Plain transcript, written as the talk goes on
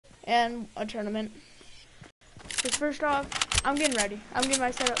and a tournament. So first off, I'm getting ready. I'm getting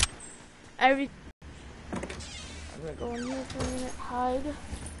my setup. I'm gonna go in here for a minute. Hide.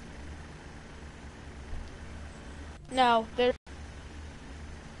 Now there.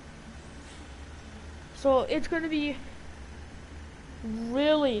 So it's gonna be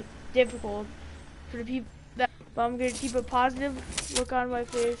really difficult for the people that. But I'm gonna keep a positive look on my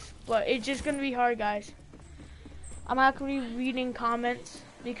face. But it's just gonna be hard, guys. I'm not gonna be reading comments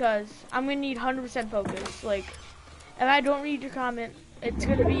because I'm gonna need 100% focus. Like, if I don't read your comment, it's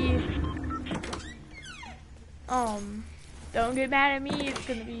gonna be, don't get mad at me, it's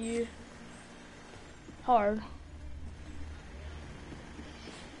gonna be hard.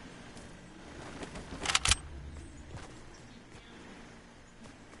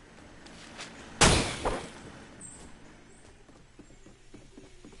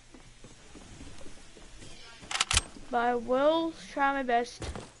 But I will try my best.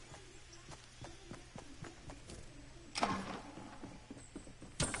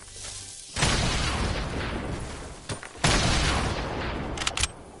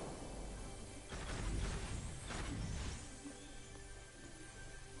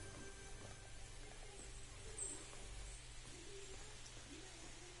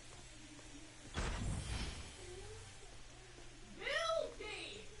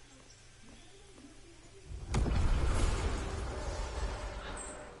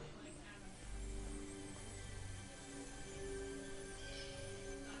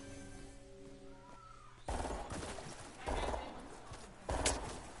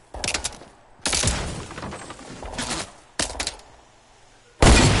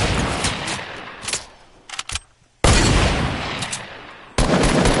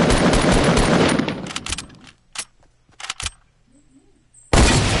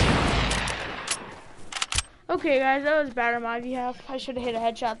 Okay guys, that was bad on my behalf. I should have hit a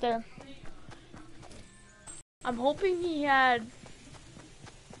headshot there. I'm hoping he had...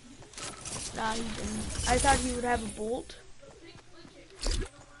 Nah, he didn't. I thought he would have a bolt.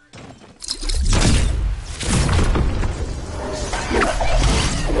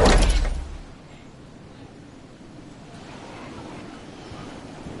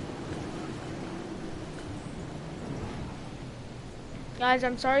 Guys,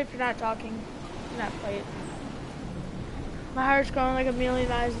 I'm sorry for not talking. Not play it. My heart's going like a million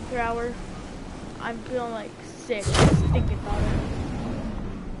miles per hour. I'm feeling like sick just thinking about it.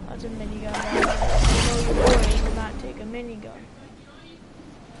 That's a minigun, guys. You know your boy will not take a minigun.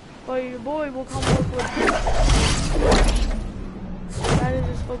 But your boy will come work with you. That is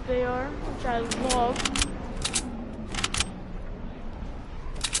just what they are, which I love.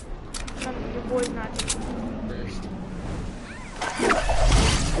 Your boy's not taking first.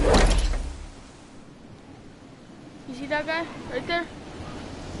 You see that guy right there?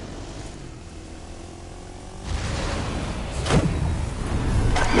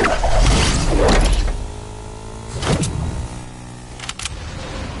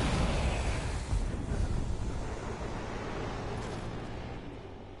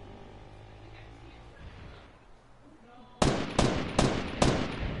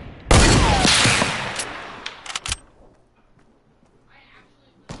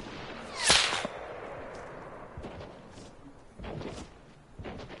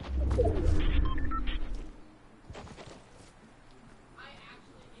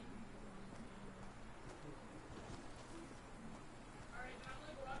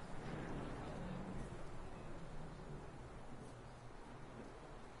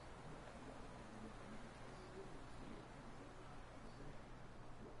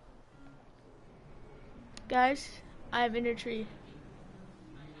 Guys, I'm in a tree.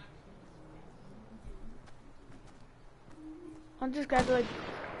 I want this guy to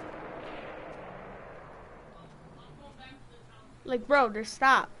like bro, just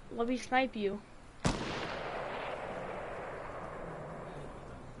stop. Let me snipe you.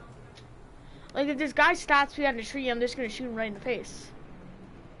 Like if this guy stops me on the tree, I'm just gonna shoot him right in the face.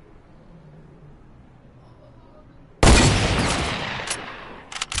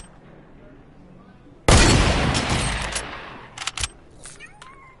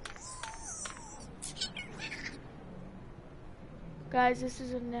 Guys, this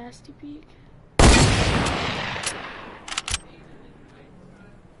is a nasty peek.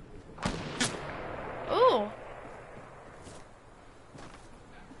 Oh!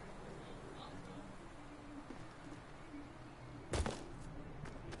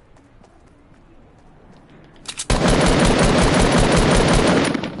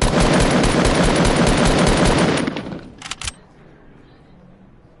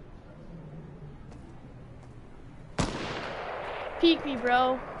 Peek me,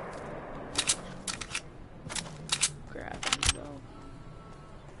 bro. grab it though.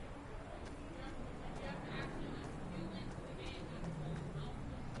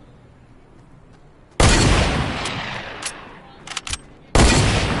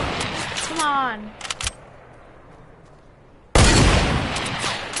 Come on.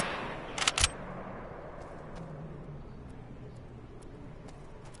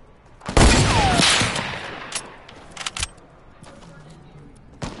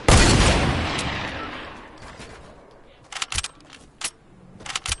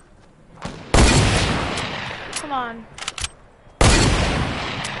 Come on.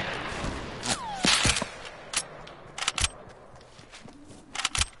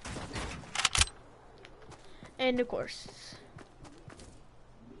 And of course.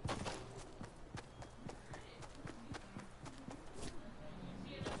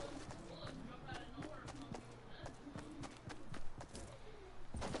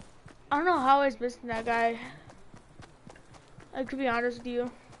 I don't know how I was missing that guy. I could be honest with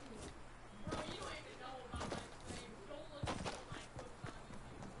you.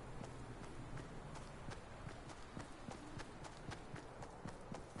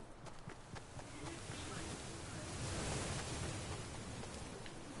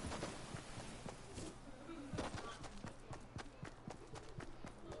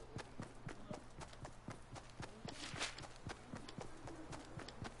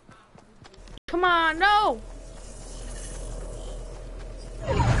 Come on, no!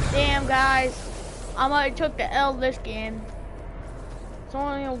 Damn, guys. I took the L this game. It's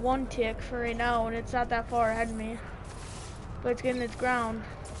only a 1 tick for right now, and it's not that far ahead of me. But it's getting its ground.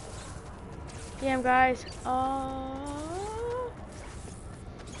 Damn, guys.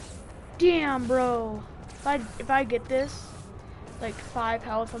 Damn, bro. If I get this, like 5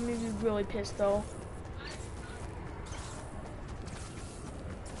 health, I'm gonna be really pissed, though.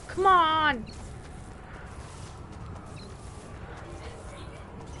 Come on!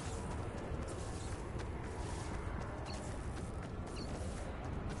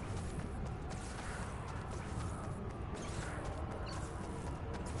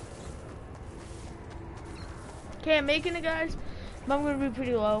 Okay, I'm making it, guys, but I'm gonna be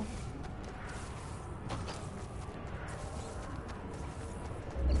pretty low.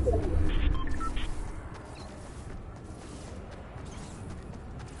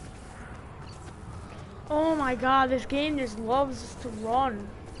 Oh my god, this game just loves to run.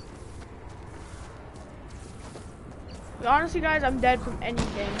 Honestly, guys, I'm dead from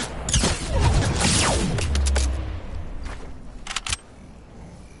anything.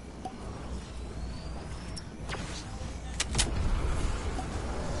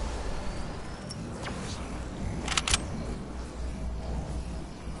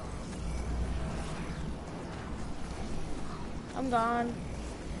 I'm gone.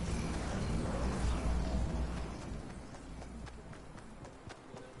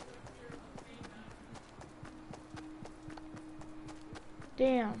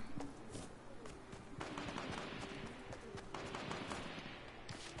 Damn.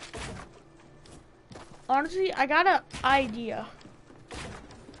 Honestly, I got an idea.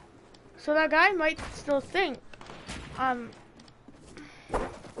 So that guy might still think over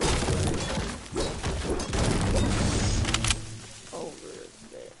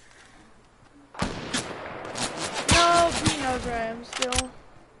there. No, he knows where I am still.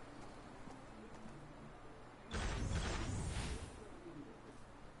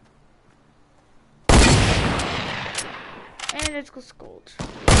 And it's gold.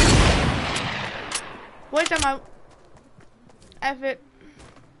 Wait, I'm out. F it.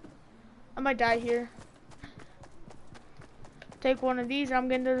 I might die here. Take one of these and I'm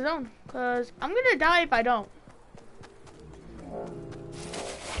getting to the zone. Cause I'm gonna die if I don't.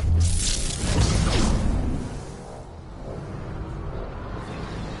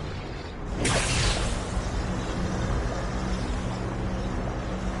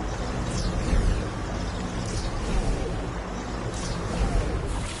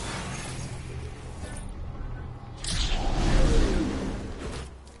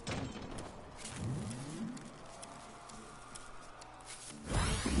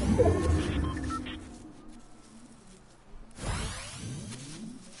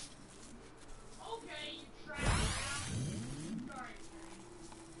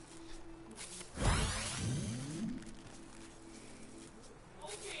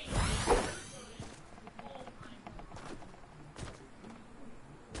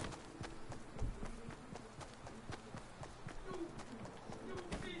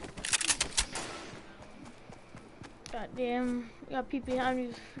 God damn, we got people behind me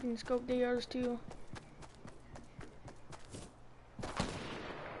with freaking scope DRs too.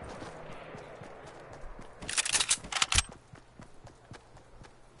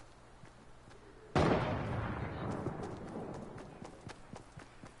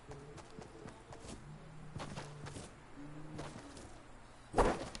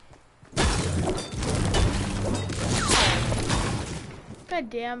 God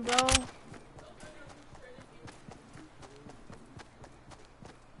damn, bro.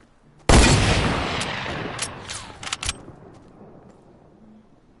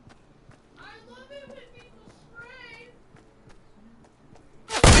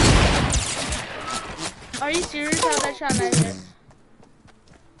 Are you serious? How that shot I hit?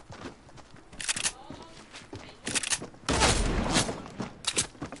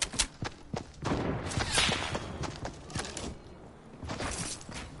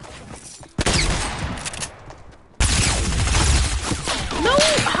 No!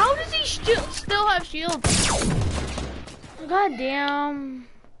 How does he still have shield? God damn.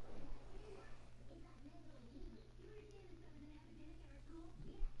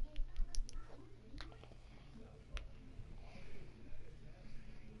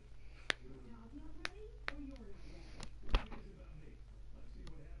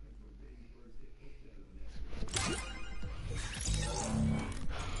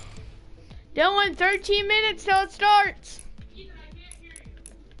 Dylan, 13 minutes till it starts.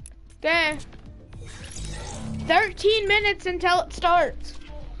 Okay. 13 minutes until it starts.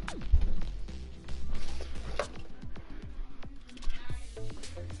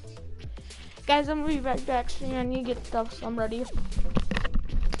 Guys, I'm gonna be right back soon. I need to get stuff so I'm ready.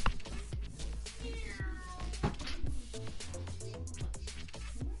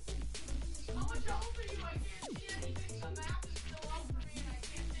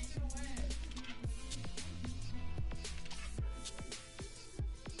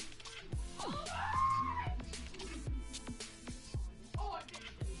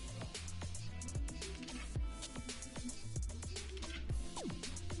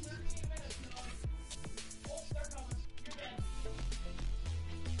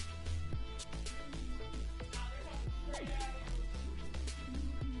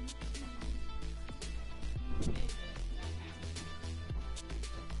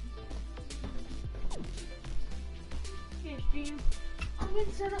 I'm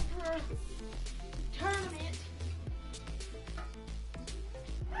getting set up for a tournament.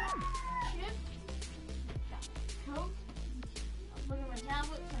 Chip. Coke. I'm looking at my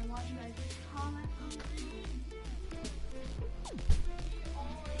tablets and watching my comments on the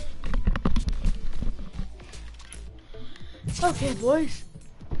screen. Okay, boys.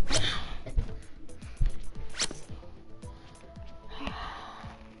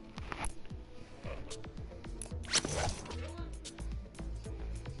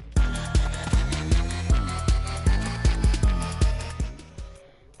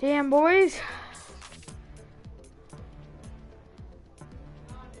 Damn, boys.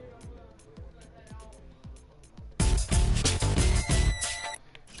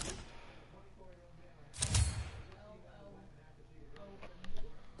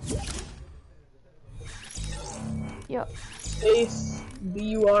 Yep. Space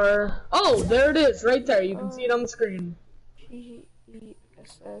BUR. Oh, there it is, right there. You can see it on the screen.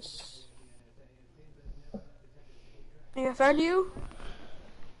 GESS. I found you.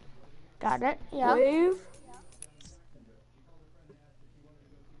 Got it. Yeah. Wave.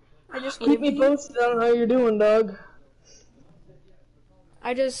 I just keep me posted on how you're doing, Doug.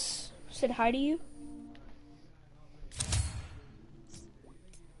 I just said hi to you.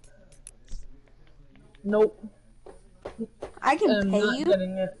 Nope. I can I'm pay not you.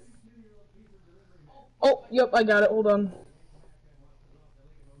 Getting it. Oh, yep, I got it. Hold on.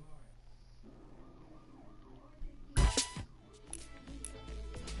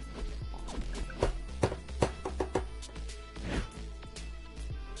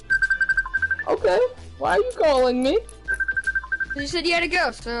 Okay, why are you calling me? You said you had to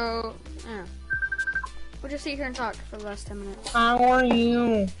go, so yeah. We'll just sit here and talk for the last 10 minutes. How are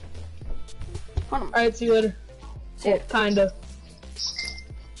you? Hold on. Alright, see you later. See ya. Kinda.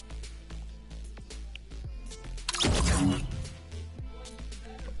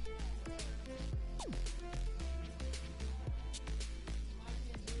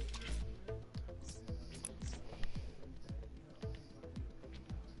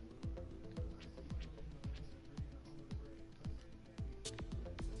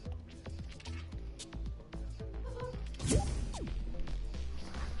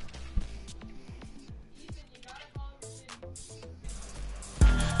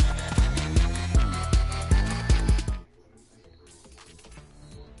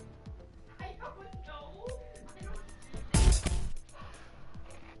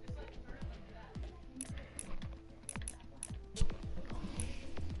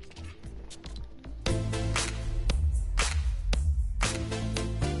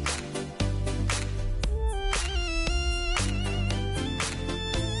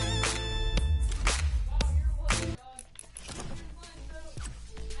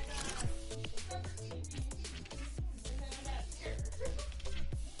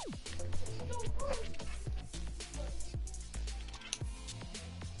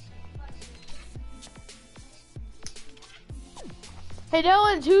 Hey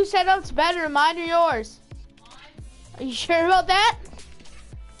Dylan, whose setup's better, mine or yours? Are you sure about that?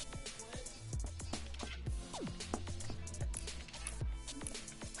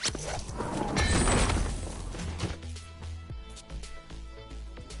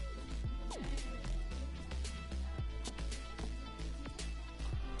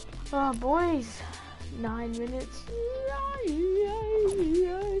 Oh boys, 9 minutes.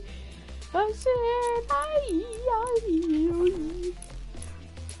 I said,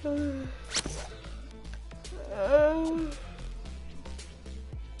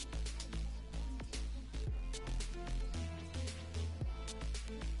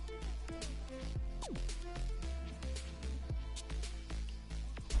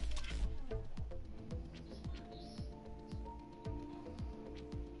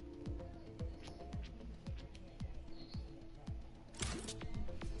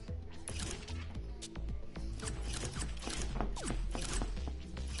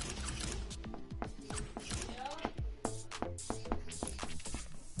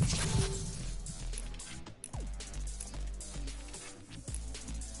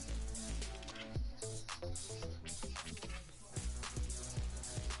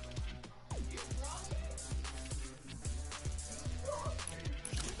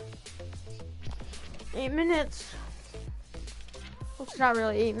 Eight minutes. Well, it's not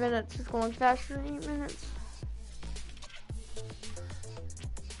really 8 minutes. It's going faster than 8 minutes.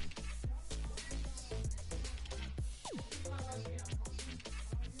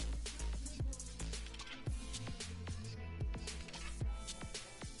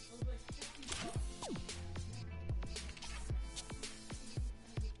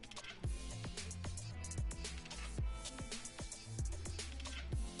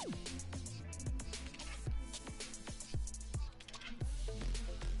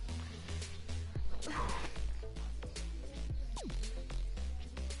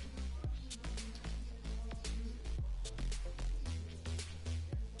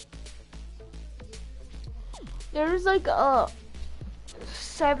 There's like a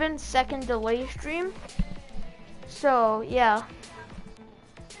 7-second delay stream. So yeah.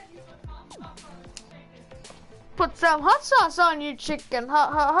 Put some hot sauce on your chicken.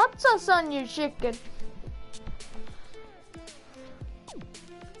 Hot sauce on your chicken.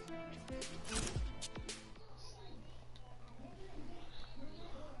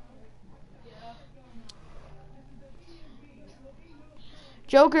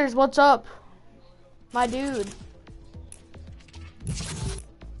 Jokers, what's up? My dude.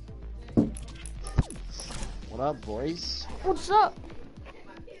 What up, boys? What's up?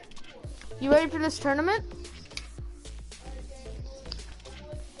 You ready for this tournament?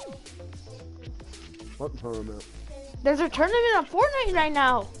 What tournament? There's a tournament on Fortnite right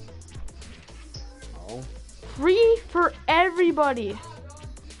now. Oh, Free for everybody.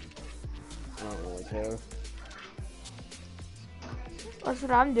 I don't really care. That's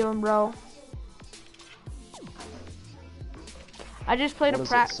what I'm doing, bro. I just played What a is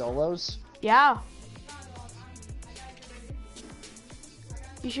it, practice. solos? Yeah.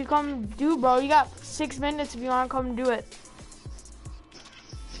 You should come do, bro. You got 6 minutes if you want to come do it.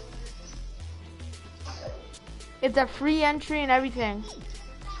 It's a free entry and everything.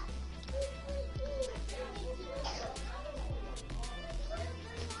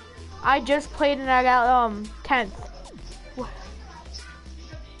 I just played and I got 10th.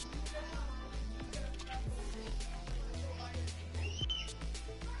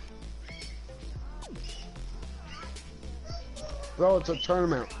 Bro, it's a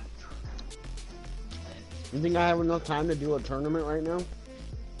tournament. You think I have enough time to do a tournament right now?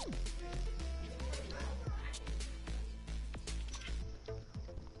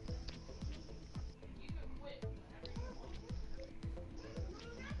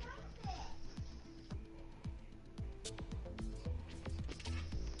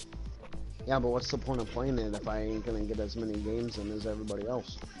 Yeah, but what's the point of playing it if I ain't gonna get as many games in as everybody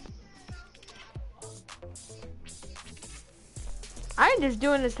else? I ain't just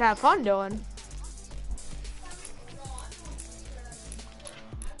doing this to have fun doing.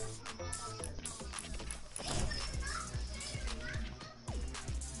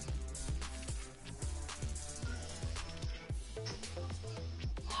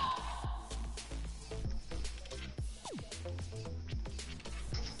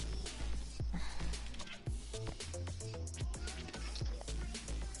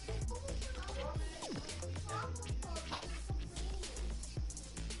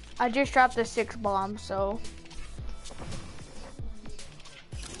 I just dropped a 6 bomb, so.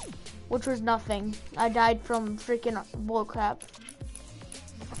 Which was nothing. I died from freaking bullcrap.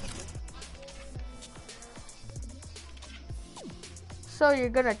 So you're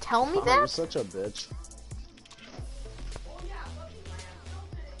gonna tell me Oh, that? you're such a bitch.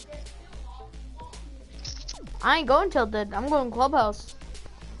 I ain't going Tilted. I'm going Clubhouse.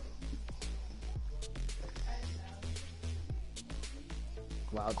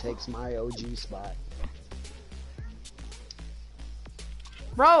 Wow, takes my OG spot.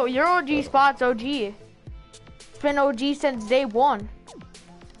 Bro, your OG spot's OG. It's been OG since day one.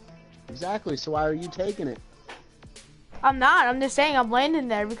 Exactly, so why are you taking it? I'm not. I'm just saying I'm landing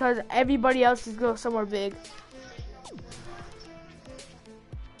there because everybody else is going somewhere big.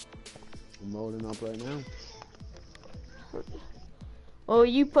 I'm loading up right now. Oh,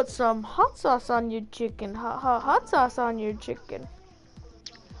 you put some hot sauce on your chicken. Hot sauce on your chicken.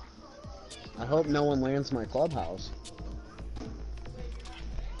 I hope no one lands my clubhouse.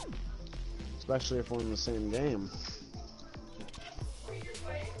 Especially if we're in the same game.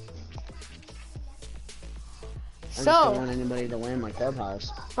 I just don't want anybody to land my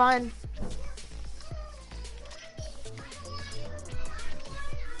clubhouse. Fine.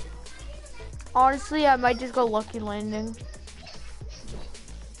 Honestly, I might just go lucky landing.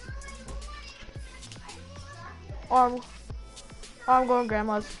 Or I'm going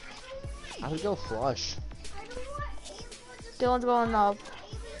grandma's. I would go flush. Dylan's going up.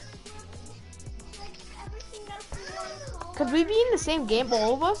 Could we be in the same game,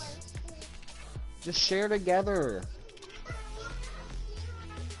 all of us? Just share together.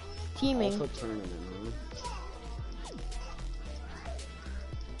 Teaming. Alpha tournament, huh?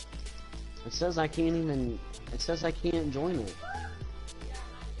 It says I can't even. It says I can't join it.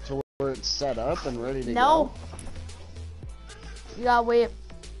 So where it's set up and ready to go. No. You gotta wait.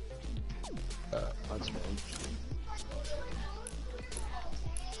 That's good.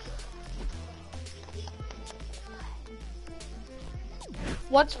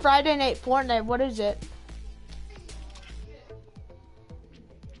 What's Friday Night Fortnite? What is it?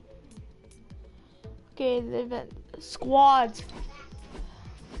 Okay, the event. Squads.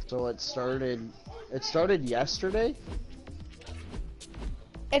 So it started. It started yesterday.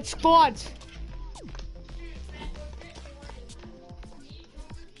 It's squads.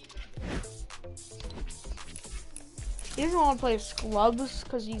 He doesn't want to play scrubs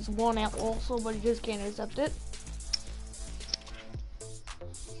because he's won out also, but he just can't accept it.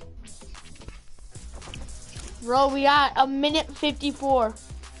 Bro, we got a minute 54.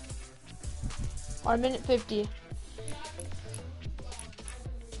 Or a minute 50.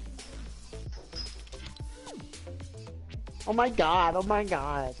 Oh my god! Oh my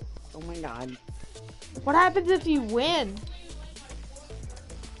god! Oh my god! What happens if you win?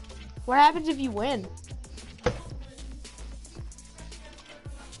 What happens if you win?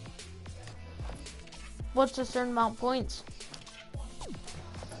 What's a certain amount of points?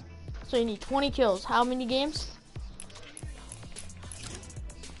 So you need 20 kills. How many games?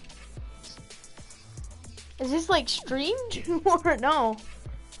 Is this like streamed or no?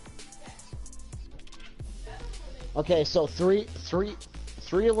 Okay, so three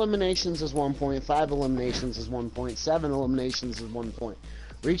eliminations is 1 point, 5 eliminations is 1 point, 7 eliminations is 1 point.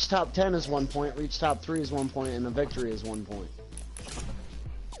 Reach top 10 is 1 point, reach top 3 is 1 point, and a victory is 1 point.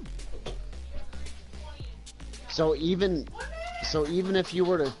 So even if you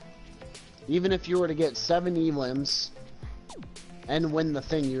were to get 7 elims and win the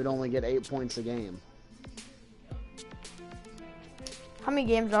thing, you would only get 8 points a game. How many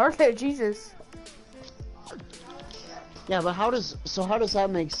games are there? Jesus. Yeah, but how does that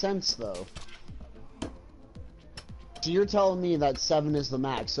make sense though? So you're telling me that 7 is the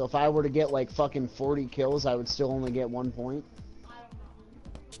max. So if I were to get like fucking 40 kills, I would still only get 1 point?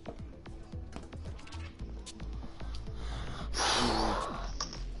 I mean,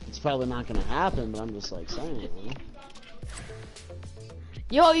 it's probably not gonna happen, but I'm just like saying it, you know?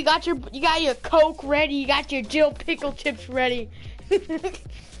 Yo, you got your Coke ready. You got your Jill pickle chips ready.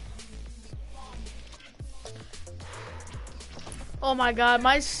 Oh my God,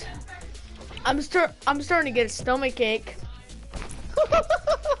 I'm starting to get a stomach ache.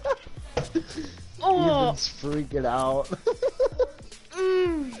 Oh, Ethan's freaking out.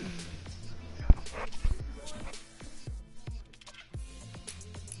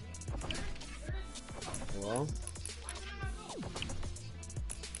 Well.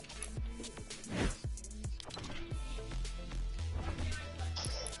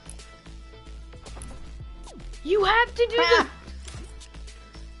 You have to do the.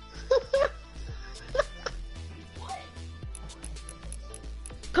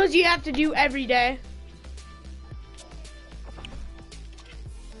 Cause you have to do every day.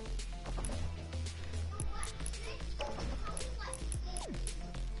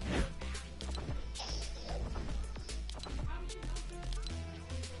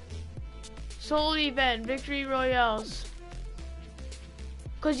 solo event, victory royales.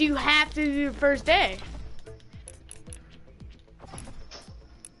 Cause you have to do the first day.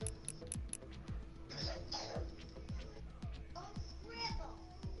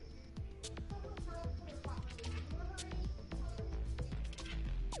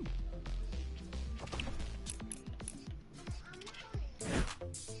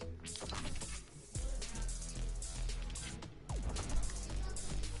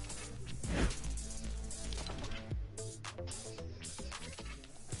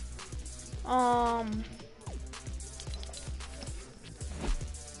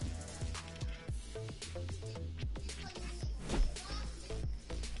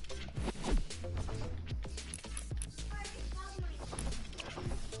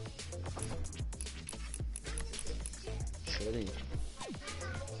 Shitty.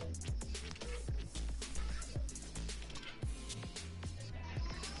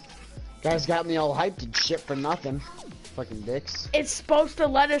 Guys got me all hyped and shit for nothing. Fucking dicks. It's supposed to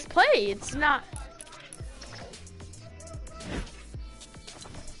let us play. It's not.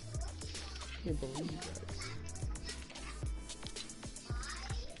 Can't believe that.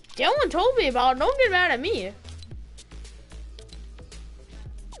 Dylan told me about it. Don't get mad at me.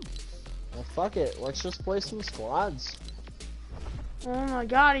 Well, fuck it. Let's just play some squads. Oh my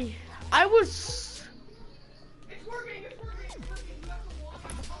god, I was. It's working, it's working, it's working. You have to walk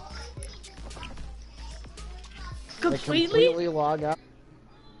all They Completely? completely log out.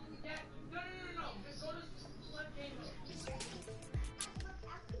 Yeah, no. Just go to select game mode.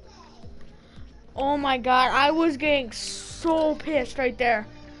 Oh my god, I was getting so pissed right there.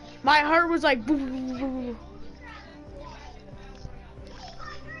 My heart was like. Boo, boo, boo, boo.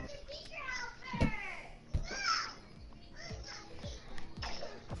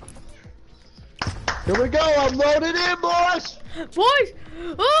 Here we go. I'm loaded in, boys. Boys!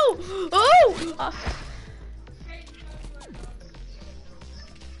 Oh!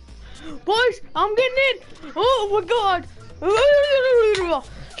 Boys, I'm getting in! Oh my god!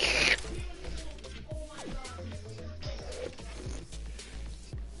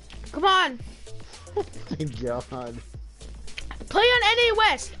 Come on! Thank God. Play on NA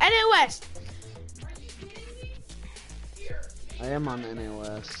West! NA West! I am on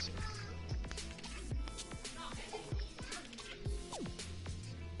NOS.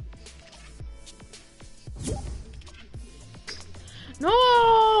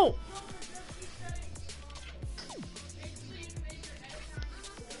 No!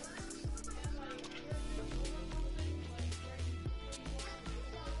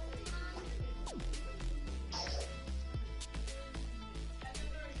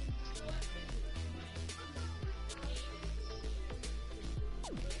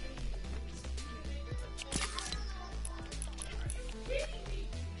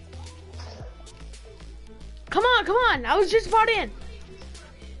 Come on! I was just about in.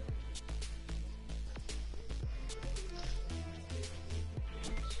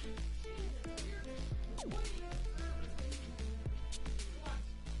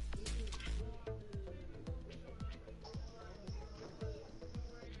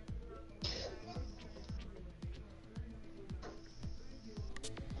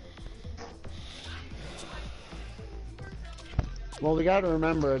 Well, we gotta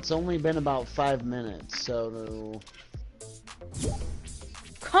remember, it's only been about 5 minutes, so...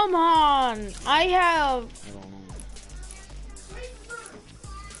 Come on! I have... I don't know.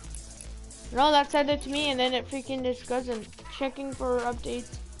 No, that said it to me and then it freaking just doesn't. Checking for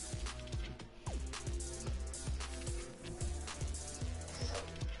updates.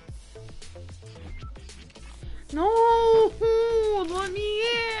 No! Let me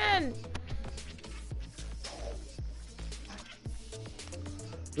in!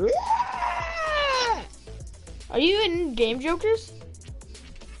 Are you in Game Jokers?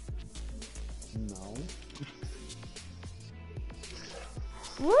 No.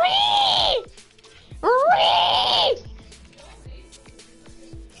 Whee! Whee!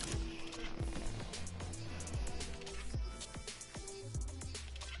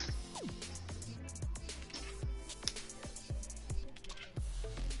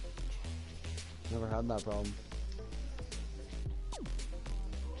 Never had that problem.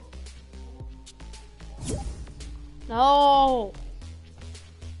 No.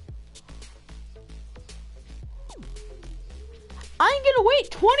 I ain't gonna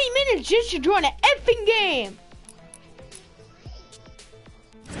wait 20 minutes just to join an effing game.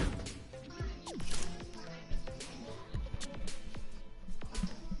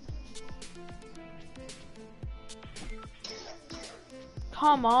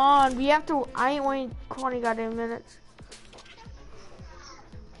 Come on, we have to. I ain't waiting 20 goddamn minutes.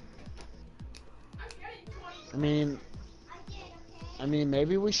 I mean,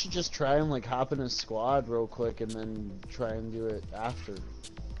 maybe we should just try and like hop in a squad real quick and then try and do it after.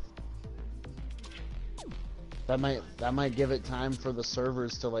 That might give it time for the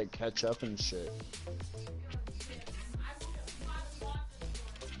servers to like catch up and shit.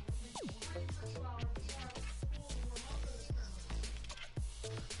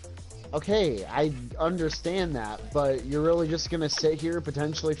 Okay, I understand that, but you're really just gonna sit here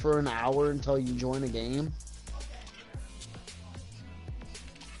potentially for an hour until you join a game?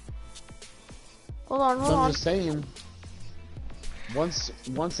 Hold on, hold So I'm on. just saying,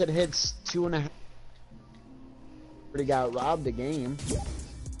 once it hits 2.5, already got robbed a game.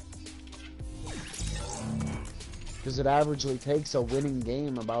 Because it averagely takes a winning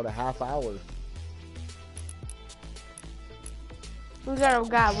game about a half hour. We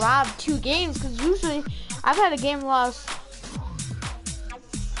got robbed 2 games because usually I've had a game lost.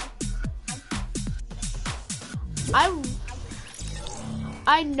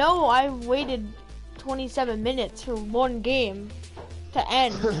 I know I waited 27 minutes for one game to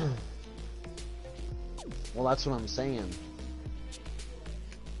end. Well, that's what I'm saying.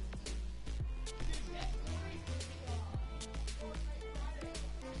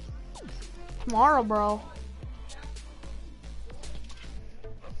 Tomorrow, bro.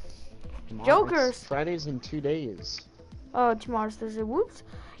 Tomorrow, Jokers. it's Friday's in 2 days. Oh, tomorrow's Thursday. Whoops.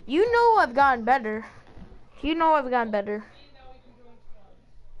 You know I've gotten better. You know I've gotten better.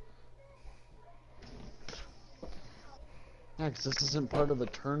 Yeah, because this isn't part of the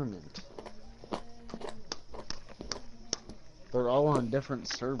tournament. They're all on different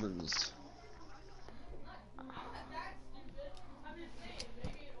servers.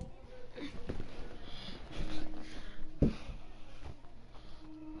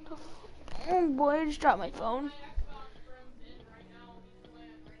 Oh boy, I just dropped my phone.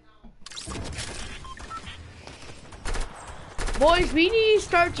 Boys, we need to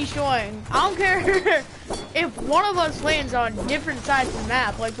start destroying. I don't care if one of us lands on different sides of the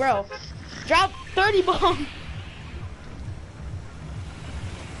map. Like, bro, drop 30 bombs.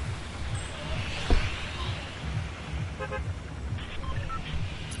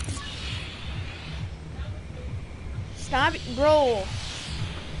 Snobby, bro.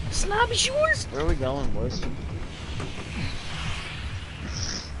 Snobby shores. Where are we going, boys?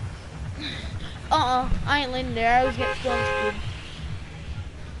 I ain't landing there. I was getting stone screwed.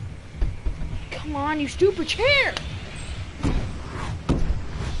 Come on, you stupid chair.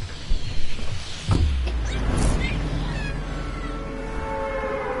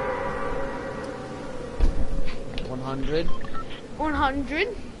 $100.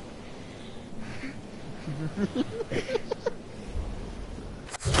 100.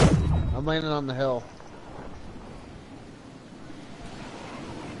 I'm landing on the hill.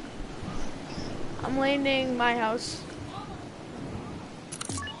 I'm landing my house.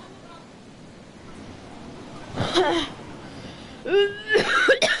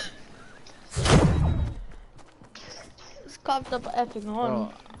 It's coughed up effing on.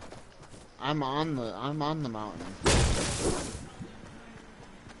 Bro, I'm on the mountain.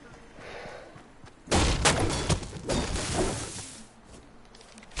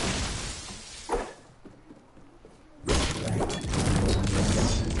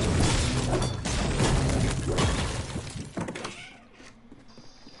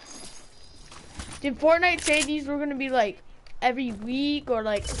 Did Fortnite say these were gonna be like every week or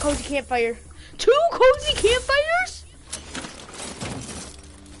like cozy campfire? 2 cozy campfires?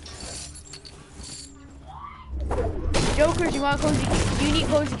 Jokers, you want cozy? Do you need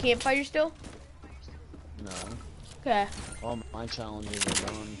cozy campfire still? No. Okay. All my challenges are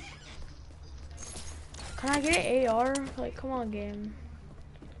done. Can I get an AR? Like, come on, game.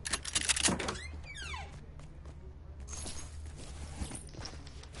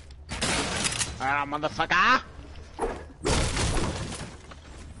 Ah, motherfucker!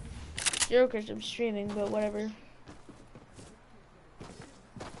 Jokers, I'm streaming, but whatever.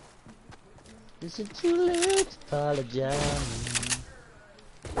 Is it too late to apologize?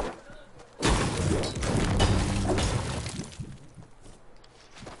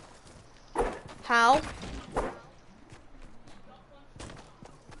 How?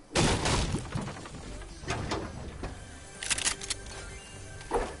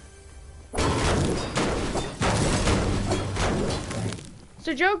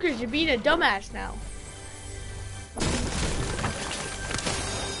 So Jokers, you're being a dumbass now.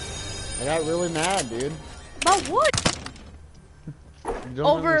 I got really mad, dude. About what? You don't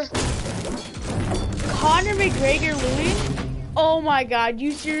Over understand. Conor McGregor Louis? Oh my god,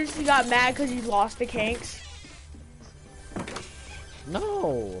 you seriously got mad because you lost the Kanks?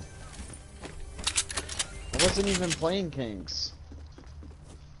 No. I wasn't even playing Kings.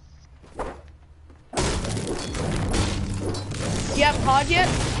 Do you have COD yet?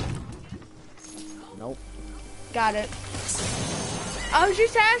 Nope. Got it. I was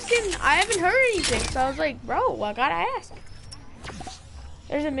just asking. I haven't heard anything, so I was like, bro, I gotta ask.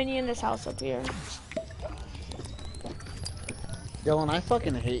 There's a mini in this house up here. Dylan, I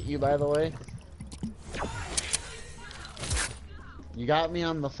fucking hate you, by the way. You got me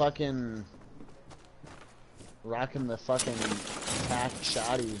on the fucking... rocking the fucking tack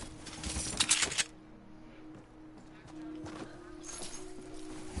shoddy.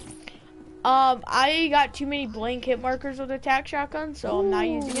 I got too many blank hit markers with attack shotgun, so I'm not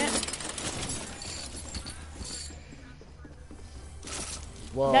using it.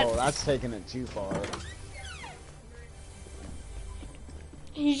 Whoa, that's taking it too far.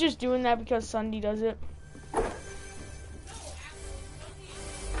 He's just doing that because Sunday does it.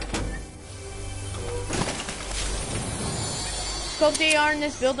 Scope they are in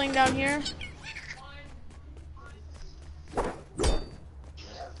this building down here.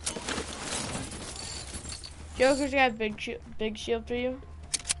 Joker's got a big shield for you.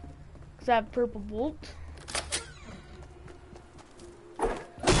 Cause I have purple bolt.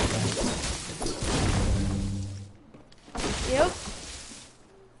 Yep.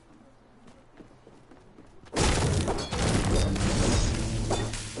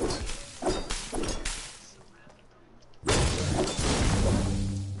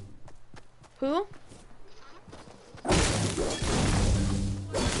 Who?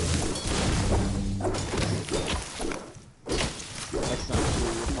 That's not true.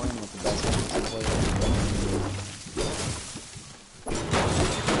 You're playing with the best player.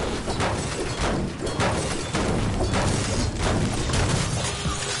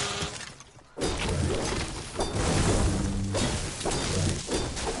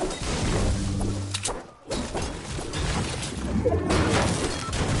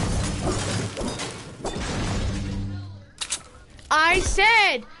 I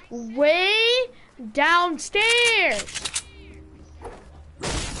said way downstairs.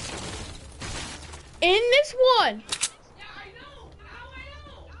 In this one.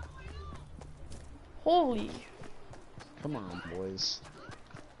 Holy. Come on, boys.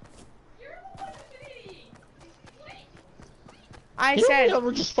 I Can't said we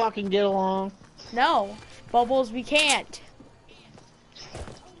ever just fucking get along? no. Bubbles, we can't.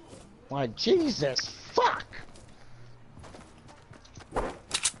 Why, Jesus, fuck!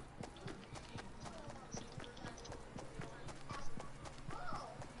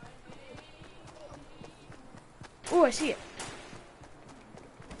 Oh, I see it.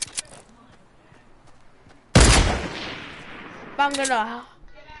 But I'm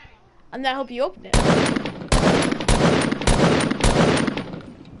gonna help you open it.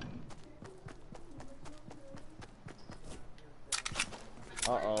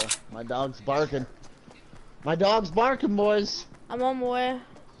 Uh-oh, my dog's barking. My dog's barking, boys. I'm on my way.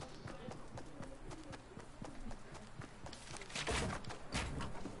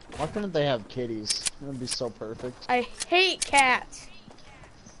 Why couldn't they have kitties? That'd be so perfect. I hate cats.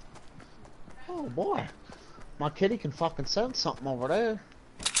 Oh boy, my kitty can fucking sense something over there.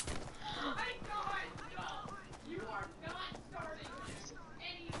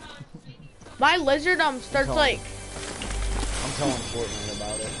 My lizard starts like I'm telling Fortnite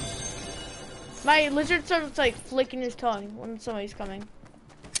about it. my lizard starts like flicking his tongue when somebody's coming.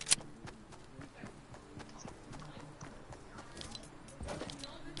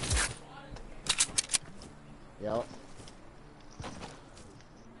 Yep.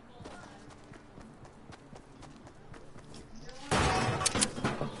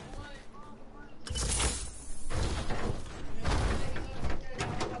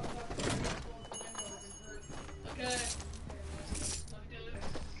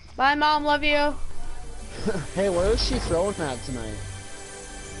 Bye, Mom. Love you. Hey, where is she throwing at tonight?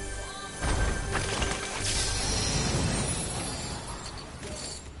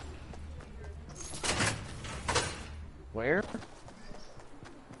 Where?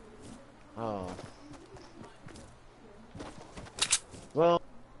 Oh. Well,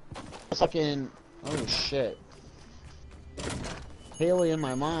 fucking. Oh shit. Haley and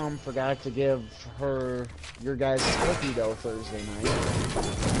my mom forgot to give her your guys' cookie dough Thursday night.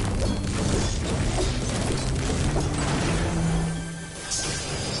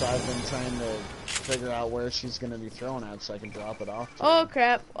 So I've been trying to figure out where she's gonna be throwing at so I can drop it off to Oh her.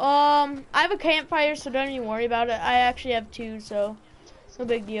 crap. I have a campfire, so don't even worry about it. I actually have two, so no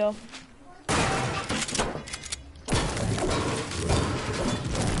big deal.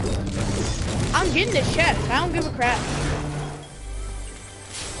 I'm getting this chest. I don't give a crap.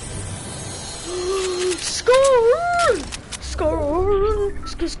 Score! Score!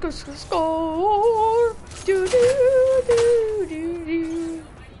 Score! Score! Score! Score! Do do do do do.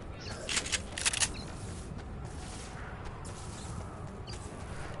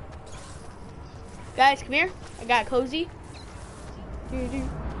 Guys, come here. I got cozy. Do do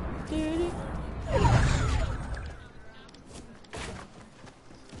do do.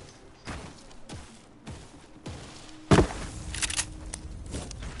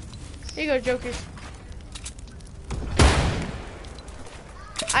 Here you go, Jokers.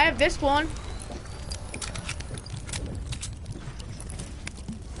 I have this one.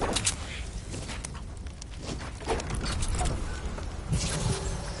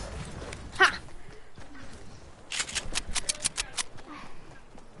 Ha!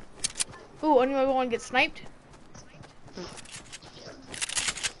 Ooh, anyone want to get sniped?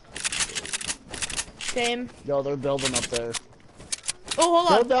 Same. Yo, they're building up there. Oh,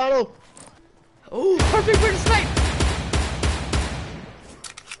 hold on. Go, Donald! Oh, perfect for the snipe.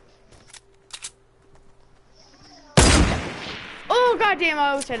 Oh, goddamn, I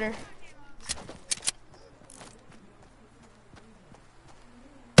almost hit her.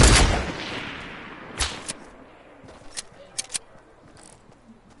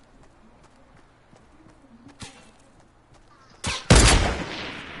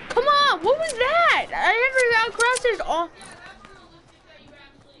 Come on, what was that? I never got across this all.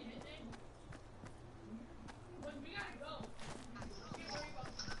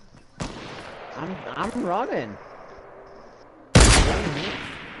 I'm running.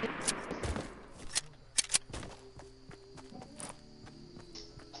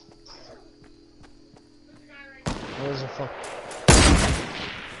 Where's the fuck?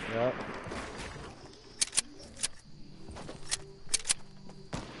 Yep.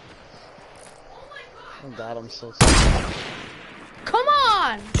 Oh god, I'm so sorry. Come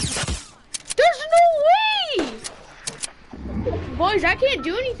on! There's no way! Boys, I can't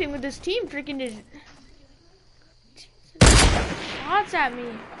do anything with this team freaking just shots at me.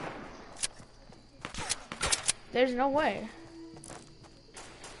 There's no way.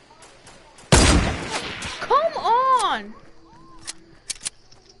 Come on!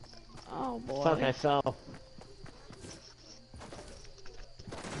 Oh boy. Fuck, I fell.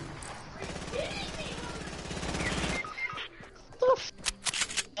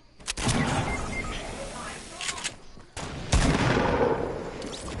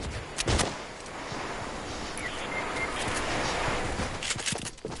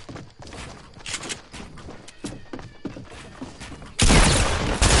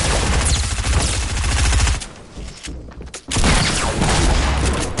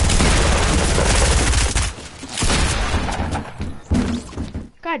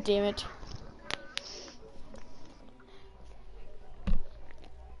 God damn it.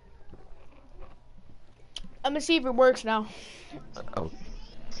 I'm gonna see if it works now. Oh.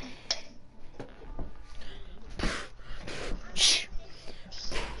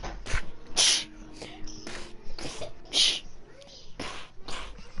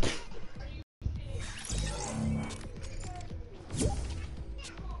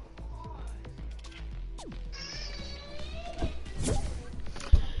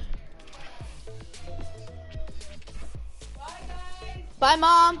 Bye,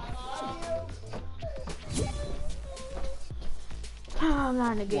 Mom. Oh, I'm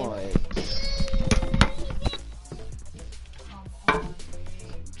not in a game. Boy.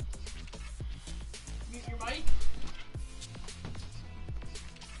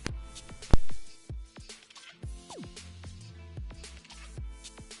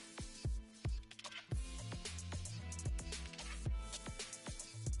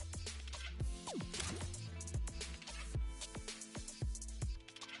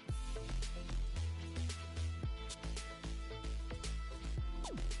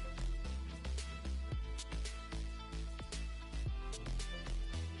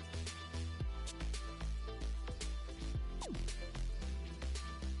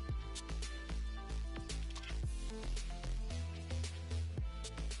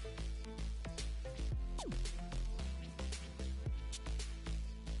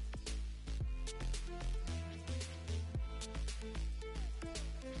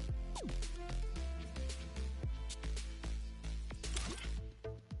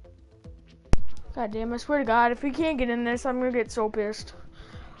 God damn, I swear to God, if we can't get in this, I'm gonna get so pissed.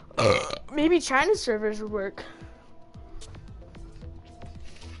 Maybe China's servers would work.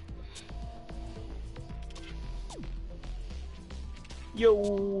 Yo.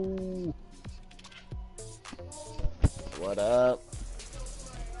 What up?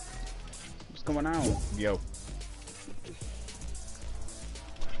 What's going on? Yo.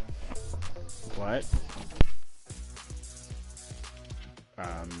 What?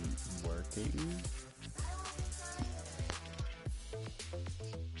 Working.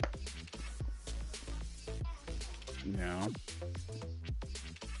 No.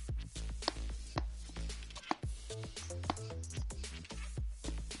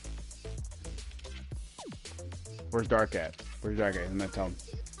 Where's Dark at? Where's Dark at? I'm gonna tell him.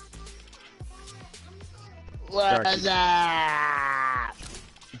 What's up?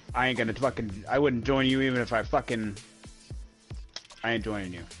 I ain't gonna fucking. I wouldn't join you even if I fucking. I ain't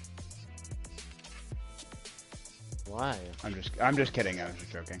joining you. Why? I'm just kidding. I was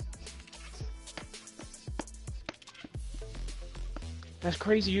just joking. That's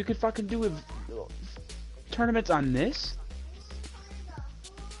crazy. You could fucking do tournaments on this?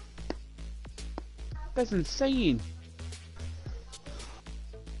 That's insane.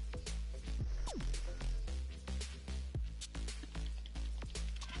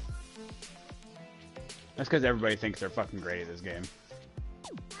 That's because everybody thinks they're fucking great at this game.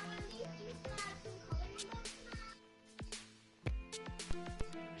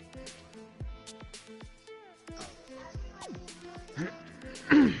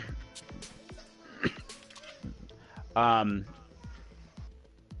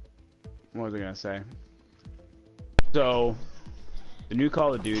 What was I gonna say? So, the new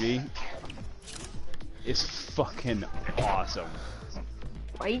Call of Duty is fucking awesome.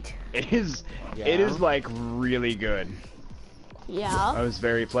 Right? It is, Yeah. it is like really good. Yeah. I was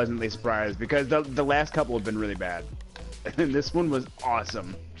very pleasantly surprised because the last couple have been really bad, and this one was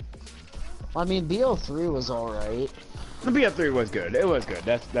awesome. I mean, BO3 was alright. The BF3 was good. It was good.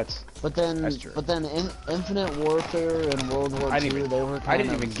 That's. But then, That's true. Infinite Warfare and World War II, they were I kind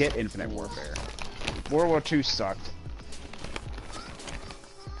didn't of... even get Infinite Warfare. World War II sucked.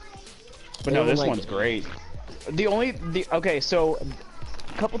 But They no, were this like- one's great. Okay, so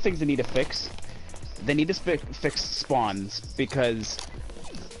a couple things they need to fix. They need to fix spawns because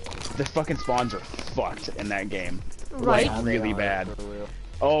the fucking spawns are fucked in that game. Right. Like really They are, bad. for real.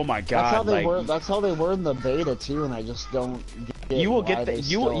 Oh my god! That's how they like, were. That's how they were in the beta too, and I just don't get you will why get they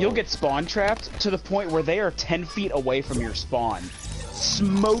you'll get spawn trapped to the point where they are 10 feet away from your spawn,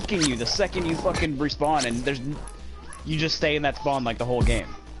 smoking you the second you fucking respawn, and you just stay in that spawn like the whole game.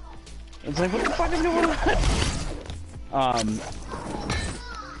 It's like, what the fuck is going on?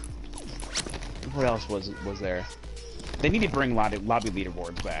 What else was there? They need to bring lobby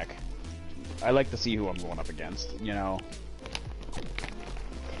leaderboards back. I like to see who I'm going up against, you know.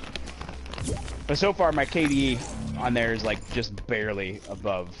 But so far, my KDE on there is like just barely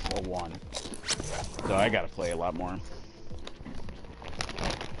above a 1. So I gotta play a lot more.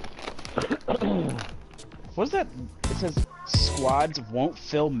 What's that? It says squads won't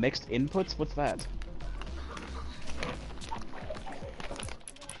fill mixed inputs. What's that?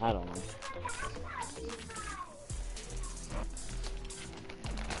 I don't know.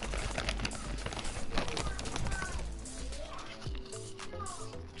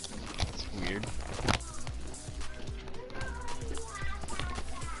 It's weird.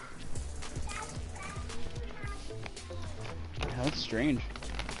 Yeah, that's strange.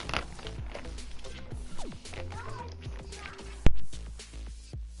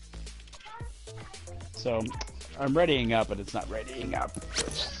 So, I'm readying up, but it's not readying up.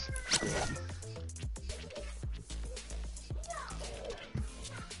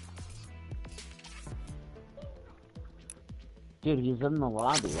 Dude, he's in the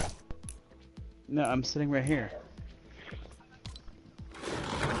lobby. No, I'm sitting right here.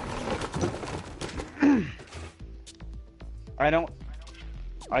 I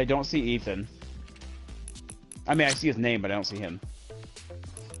don't see Ethan. I mean, I see his name, but I don't see him.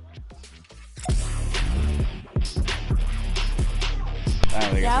 I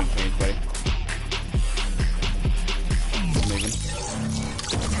don't think Yeah. it's gonna change, buddy. Moving.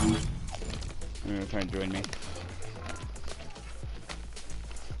 I'm gonna try and join me.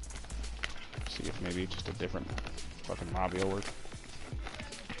 See if maybe just a different fucking lobby will work.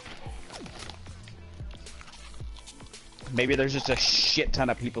 Maybe there's just a shit ton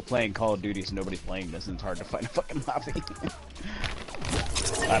of people playing Call of Duty, so nobody's playing this, and it's hard to find a fucking lobby.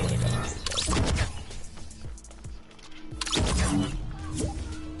 I don't think that's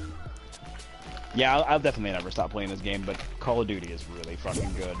Yeah, I'll definitely never stop playing this game, but Call of Duty is really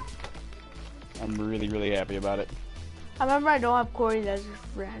fucking good. I'm really, really happy about it. I remember I don't have Corey as a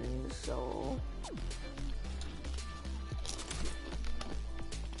friend, so...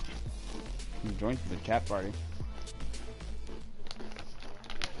 You joined the chat party.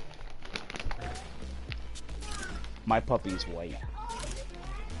 My puppy's white.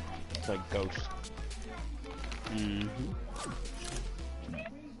 It's like Ghost.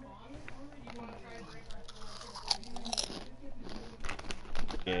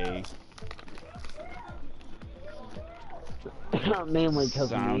 gay. Mainly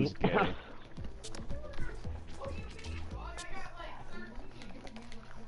because of me. Sounds gay.